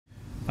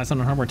Python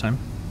on Hardware time.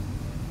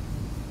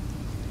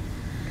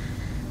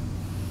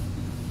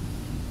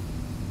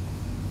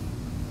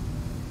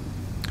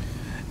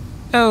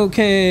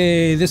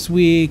 Okay, this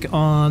week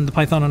on the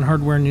Python on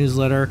Hardware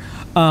newsletter,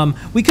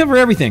 we cover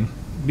everything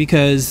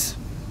because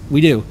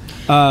we do.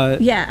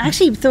 Yeah, I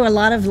actually throw a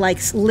lot of like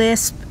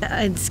Lisp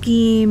and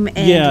Scheme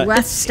and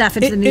Rust stuff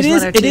into the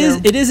newsletter too.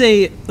 It is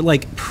a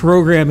like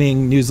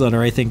programming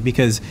newsletter, I think,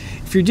 because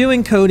if you're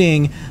doing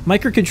coding,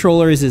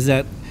 microcontrollers is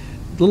that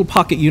little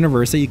pocket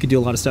universe that you could do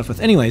a lot of stuff with.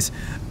 Anyways,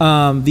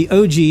 the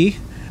OG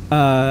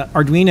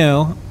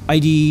Arduino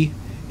IDE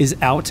is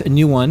out, a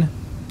new one.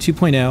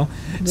 2.0.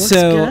 Looks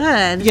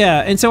good.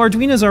 Yeah, and so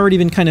Arduino's already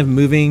been kind of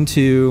moving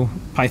to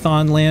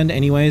Python land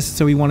anyways,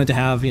 so we wanted to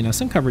have,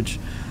 some coverage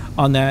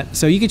on that.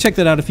 So you can check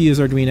that out if you use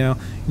Arduino.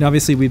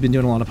 Obviously we've been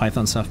doing a lot of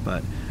Python stuff,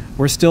 but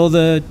we're still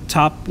the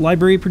top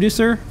library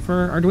producer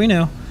for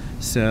Arduino.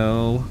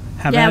 So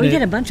have at it. Yeah, we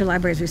did a bunch of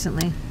libraries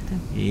recently.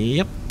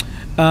 Yep.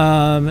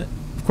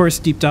 Of course,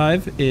 Deep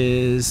Dive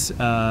is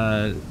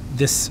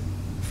this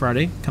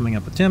Friday coming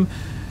up with Tim.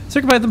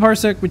 CircuitPython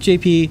Parsec with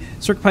JP,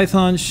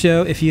 CircuitPython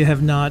show if you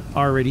have not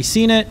already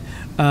seen it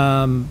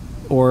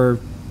or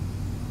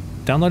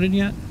downloaded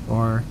yet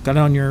or got it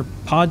on your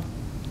pod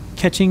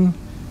catching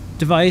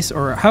device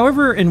or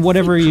however and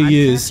whatever you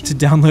use to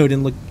download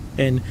and look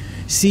and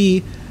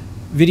see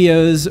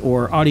videos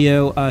or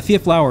audio. Thea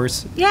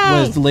Flowers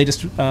was the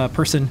latest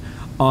person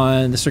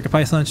on the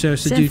CircuitPython show,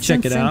 so do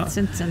check it out.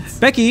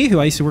 Becky, who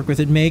I used to work with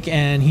at Make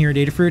and here at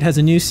Adafruit, has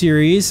a new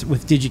series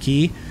with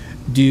DigiKey.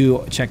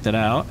 Do check that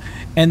out.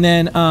 And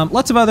then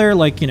lots of other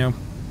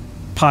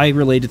Pi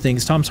related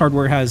things. Tom's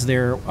Hardware has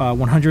their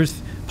 100th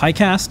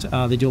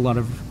PiCast. They do a lot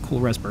of cool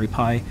Raspberry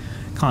Pi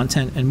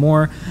content and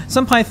more.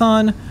 Some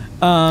Python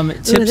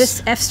tips. Ooh,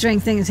 this F string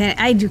thing is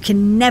handy.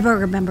 can never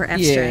remember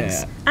F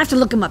strings. I have to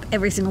look them up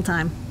every single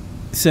time.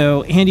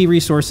 So handy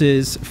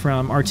resources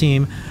from our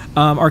team.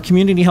 Our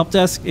community help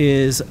desk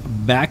is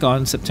back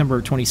on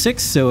September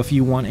 26th. So if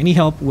you want any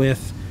help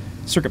with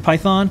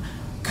CircuitPython,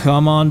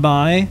 come on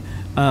by.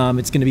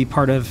 It's going to be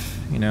part of,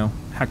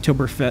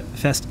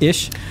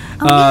 Hacktoberfest-ish.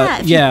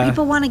 Oh, yeah. If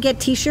people want to get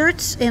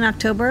T-shirts in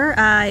October,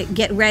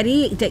 get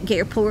ready. Get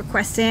your pull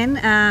requests in.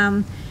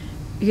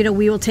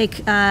 We will take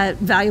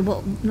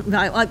valuable.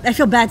 I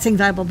feel bad saying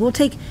valuable, but we'll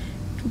take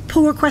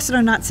pull requests that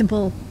are not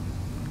simple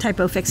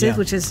typo fixes,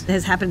 which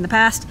has happened in the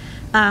past.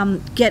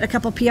 Get a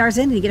couple PRs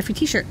in and you get a free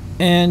T-shirt.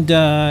 And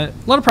a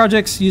lot of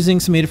projects using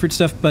some Adafruit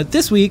stuff. But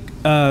this week,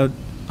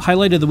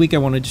 highlight of the week I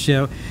wanted to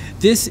show,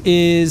 this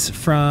is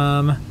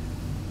from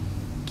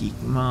Geek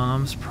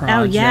Mom's project.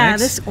 Oh yeah,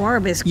 this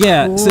orb is cool.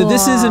 Yeah, so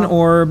this is an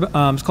orb.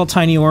 It's called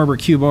Tiny Orb or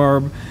Cube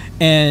Orb,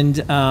 and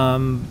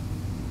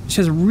she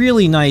has a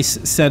really nice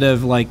set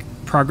of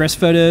progress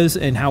photos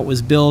and how it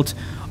was built,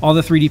 all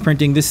the 3D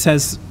printing. It's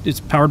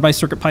powered by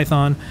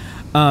CircuitPython,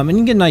 and you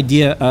can get an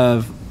idea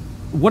of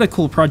what a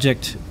cool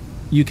project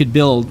you could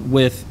build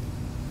with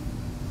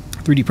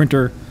 3D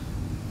printer,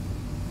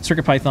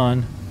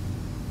 CircuitPython,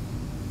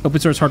 open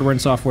source hardware and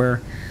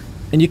software,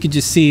 and you could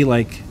just see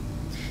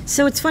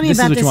So what's funny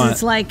about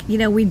this is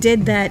we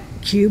did that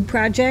cube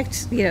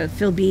project.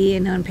 Phil B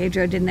and Owen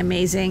Pedro did an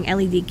amazing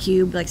LED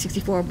cube,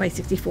 64 by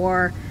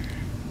 64,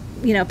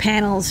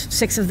 panels,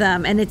 6 of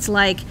them. And it's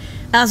I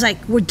was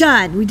like, we're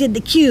done. We did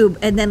the cube.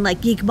 And then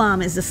Geek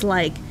Mom is this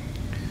mic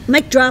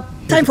drop,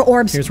 time for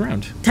orbs. Here's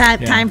round.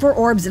 Time for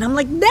orbs. And I'm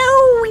like,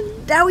 no,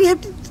 now we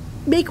have to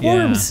make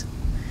orbs.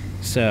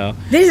 So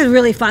this is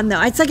really fun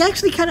though. It's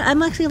actually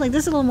I'm actually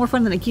this is a little more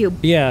fun than a cube.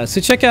 Yeah.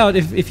 So check out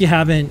if you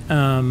haven't,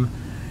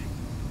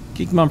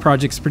 Geek Mom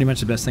Project's pretty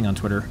much the best thing on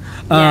Twitter.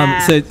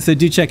 So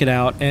do check it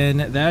out. And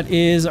that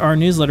is our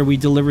newsletter. We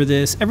deliver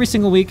this every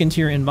single week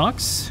into your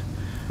inbox.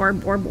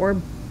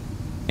 Orb.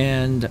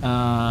 And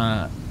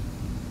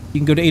you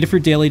can go to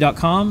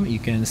adafruitdaily.com. You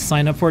can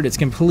sign up for it. It's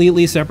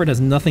completely separate. It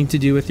has nothing to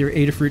do with your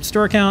Adafruit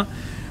store account.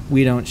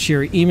 We don't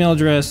share email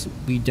address.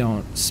 We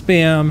don't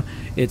spam.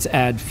 It's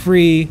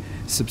ad-free.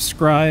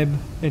 Subscribe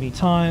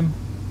anytime.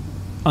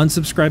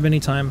 Unsubscribe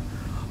anytime.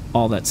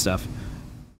 All that stuff.